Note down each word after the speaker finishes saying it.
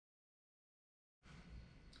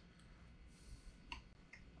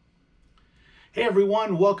Hey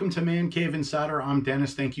everyone, welcome to Man Cave Insider. I'm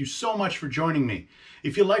Dennis. Thank you so much for joining me.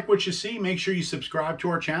 If you like what you see, make sure you subscribe to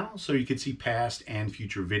our channel so you can see past and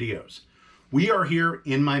future videos. We are here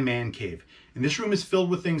in my man cave, and this room is filled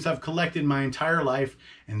with things I've collected my entire life,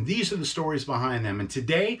 and these are the stories behind them. And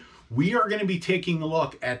today, we are going to be taking a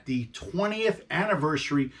look at the 20th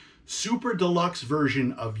anniversary Super Deluxe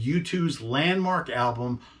version of U2's landmark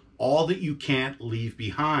album, All That You Can't Leave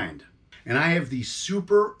Behind. And I have the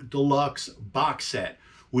Super Deluxe Box Set,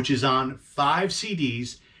 which is on 5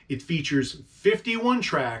 CDs. It features 51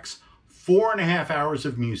 tracks, 4.5 hours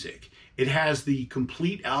of music. It has the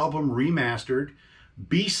complete album remastered,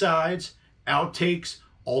 B-sides, outtakes,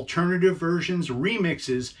 alternative versions,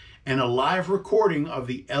 remixes, and a live recording of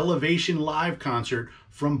the Elevation live concert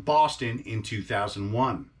from Boston in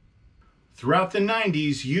 2001. Throughout the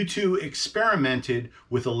 90s, U2 experimented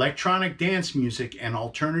with electronic dance music and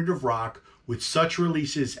alternative rock with such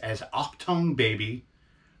releases as Achtung Baby,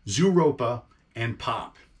 Zooropa, and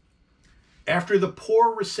Pop. After the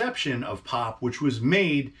poor reception of Pop, which was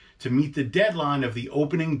made to meet the deadline of the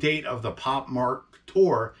opening date of the Pop Mart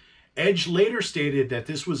tour, Edge later stated that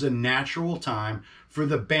this was a natural time for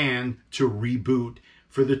the band to reboot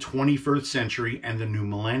for the 21st century and the new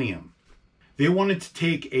millennium. They wanted to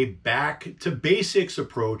take a back-to-basics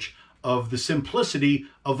approach of the simplicity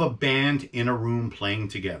of a band in a room playing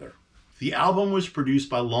together. The album was produced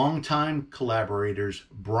by longtime collaborators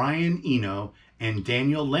Brian Eno and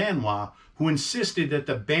Daniel Lanois, who insisted that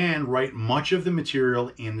the band write much of the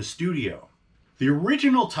material in the studio. The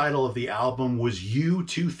original title of the album was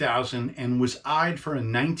U2000 and was eyed for a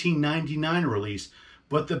 1999 release,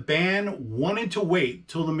 but the band wanted to wait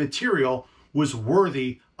till the material was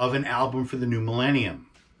worthy of an album for the new millennium.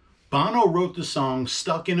 Bono wrote the song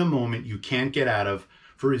Stuck in a Moment You Can't Get Out Of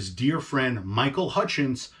for his dear friend Michael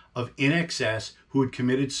Hutchence of INXS, who had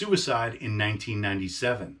committed suicide in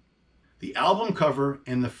 1997. The album cover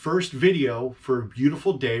and the first video for A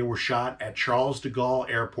Beautiful Day were shot at Charles de Gaulle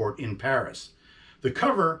Airport in Paris. The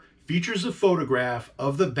cover features a photograph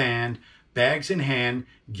of the band, bags in hand,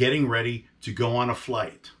 getting ready to go on a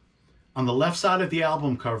flight. On the left side of the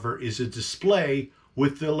album cover is a display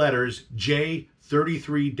with the letters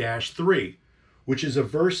J33-3, which is a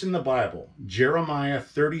verse in the Bible, Jeremiah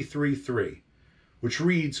 33:3, which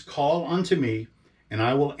reads, "Call unto me, and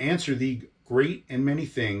I will answer thee great and many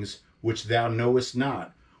things which thou knowest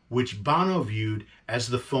not," which Bono viewed as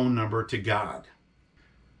the phone number to God.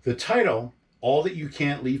 The title, All That You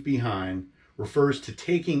Can't Leave Behind, refers to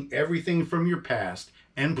taking everything from your past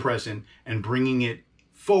and present and bringing it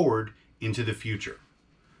forward into the future.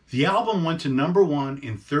 The album went to #1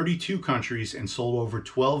 in 32 countries and sold over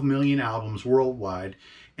 12 million albums worldwide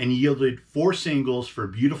and yielded 4 singles for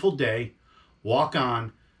Beautiful Day, Walk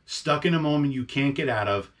On, Stuck in a Moment You Can't Get Out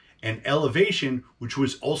Of, and Elevation, which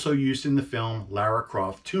was also used in the film Lara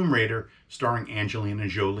Croft Tomb Raider starring Angelina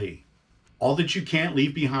Jolie. All That You Can't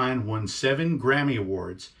Leave Behind won 7 Grammy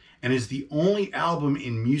Awards and is the only album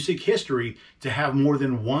in music history to have more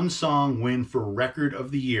than one song win for Record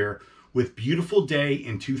of the Year, with Beautiful Day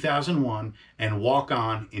in 2001 and Walk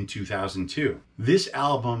On in 2002. This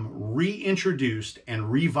album reintroduced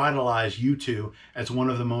and revitalized U2 as one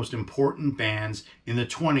of the most important bands in the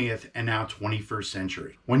 20th and now 21st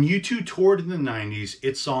century. When U2 toured in the 90s,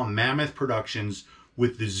 it saw mammoth productions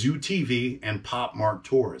with the Zoo TV and Pop Mart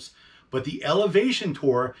tours. But the Elevation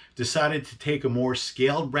tour decided to take a more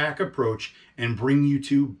scaled back approach and bring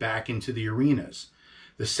U2 back into the arenas.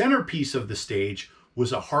 The centerpiece of the stage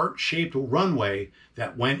was a heart-shaped runway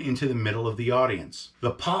that went into the middle of the audience.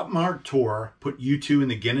 The Pop Mart tour put U2 in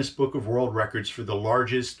the Guinness Book of World Records for the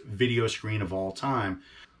largest video screen of all time,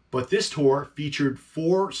 but this tour featured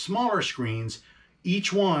 4 smaller screens,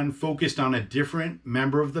 each one focused on a different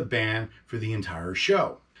member of the band for the entire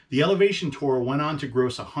show. The Elevation tour went on to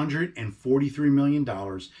gross $143 million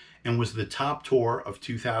and was the top tour of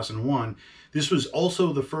 2001. This was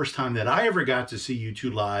also the first time that I ever got to see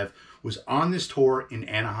U2 live, was on this tour in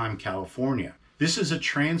Anaheim, California. This is a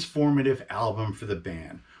transformative album for the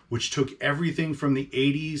band, which took everything from the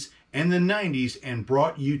 80s and the 90s and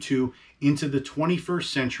brought U2 into the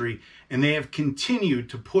 21st century, and they have continued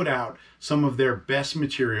to put out some of their best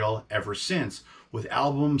material ever since, with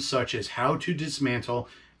albums such as How to Dismantle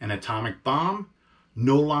an Atomic Bomb,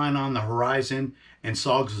 No Line on the Horizon, and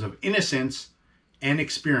Songs of Innocence and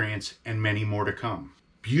Experience, and many more to come.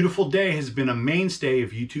 Beautiful Day has been a mainstay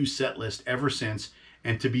of U2's set list ever since,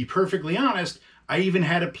 and to be perfectly honest, I even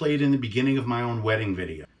had it played in the beginning of my own wedding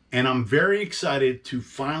video. And I'm very excited to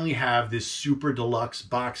finally have this Super Deluxe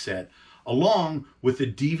box set, along with the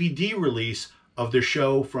DVD release of the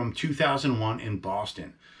show from 2001 in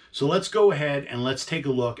Boston. So let's go ahead and let's take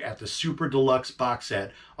a look at the Super Deluxe Box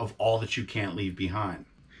Set of All That You Can't Leave Behind.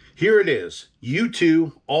 Here it is,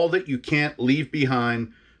 U2, All That You Can't Leave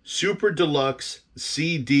Behind, Super Deluxe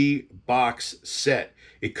CD Box Set.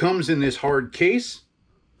 It comes in this hard case.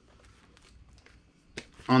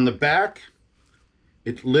 On the back,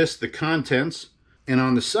 it lists the contents, and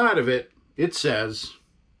on the side of it, it says,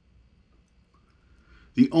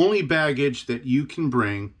 the only baggage that you can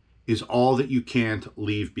bring is all that you can't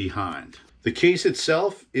leave behind. The case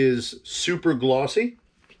itself is super glossy.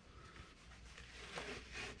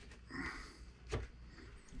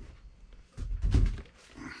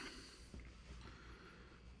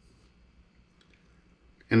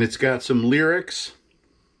 And it's got some lyrics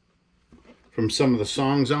from some of the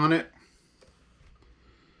songs on it.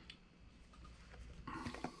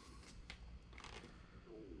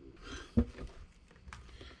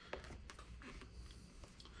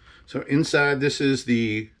 So inside, this is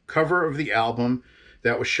the cover of the album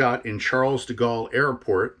that was shot in Charles de Gaulle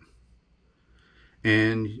Airport.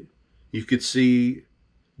 And you could see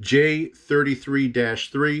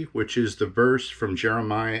J33-3, which is the verse from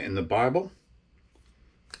Jeremiah in the Bible.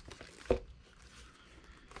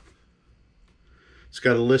 It's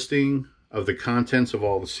got a listing of the contents of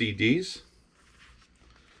all the CDs.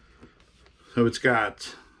 So it's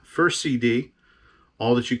got first CD,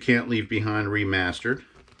 All That You Can't Leave Behind Remastered.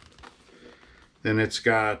 Then it's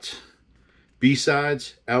got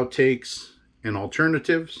B-sides, outtakes, and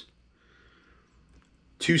alternatives.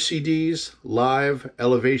 2 CDs, Live,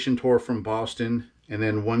 Elevation Tour from Boston, and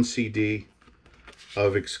then 1 CD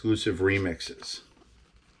of exclusive remixes.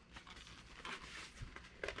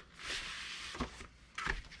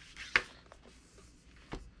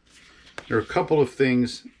 There are a couple of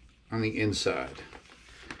things on the inside.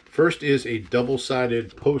 First is a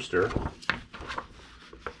double-sided poster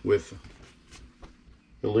with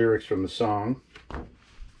the lyrics from the song.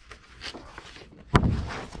 And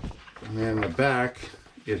then in the back,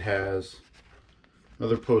 it has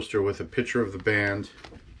another poster with a picture of the band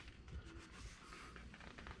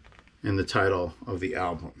and the title of the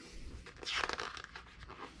album.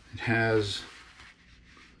 It has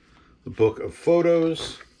the book of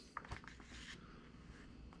photos,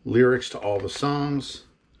 lyrics to all the songs,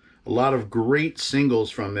 a lot of great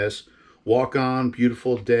singles from this. Walk On,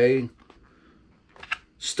 Beautiful Day,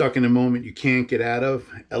 Stuck in a Moment You Can't Get Out of,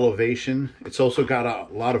 Elevation. It's also got a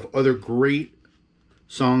lot of other great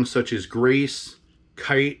songs such as Grace,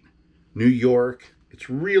 Kite, New York.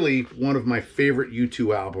 It's really one of my favorite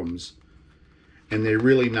U2 albums, and they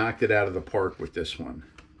really knocked it out of the park with this one.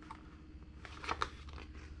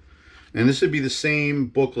 And this would be the same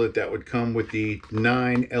booklet that would come with the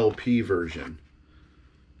 9 LP version.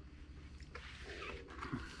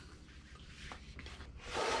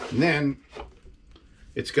 And then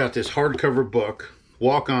it's got this hardcover book,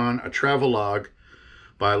 Walk On, a Travelogue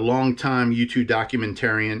by longtime U2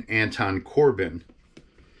 documentarian Anton Corbijn.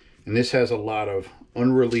 And this has a lot of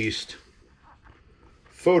unreleased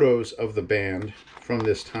photos of the band from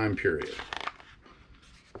this time period.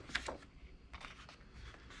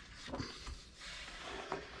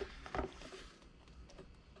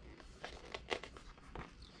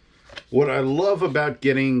 What I love about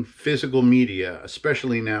getting physical media,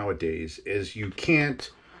 especially nowadays, is you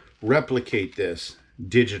can't replicate this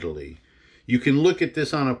digitally. You can look at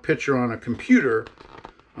this on a picture on a computer.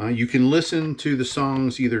 You can listen to the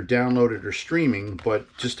songs either downloaded or streaming,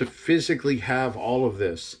 but just to physically have all of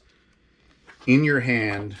this in your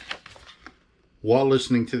hand while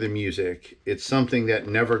listening to the music, it's something that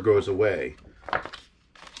never goes away.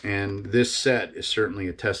 And this set is certainly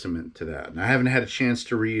a testament to that. And I haven't had a chance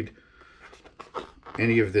to read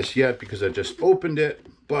any of this yet because I just opened it,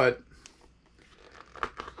 but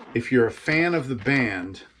if you're a fan of the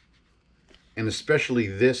band, and especially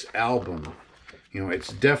this album, you know,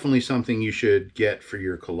 it's definitely something you should get for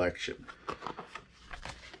your collection.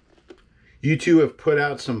 U2 have put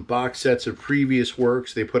out some box sets of previous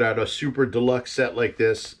works. They put out a super deluxe set like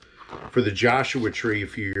this for the Joshua Tree a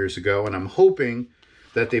few years ago, and I'm hoping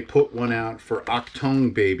that they put one out for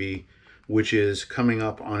Achtung Baby, which is coming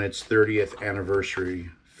up on its 30th anniversary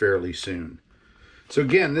fairly soon. So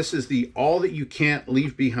again, this is the All That You Can't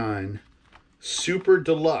Leave Behind Super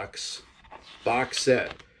Deluxe Box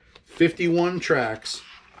Set. 51 tracks,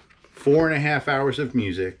 4.5 hours of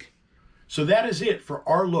music. So that is it for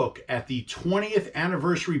our look at the 20th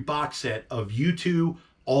anniversary box set of U2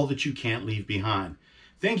 All That You Can't Leave Behind.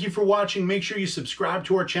 Thank you for watching. Make sure you subscribe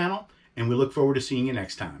to our channel, and we look forward to seeing you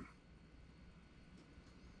next time.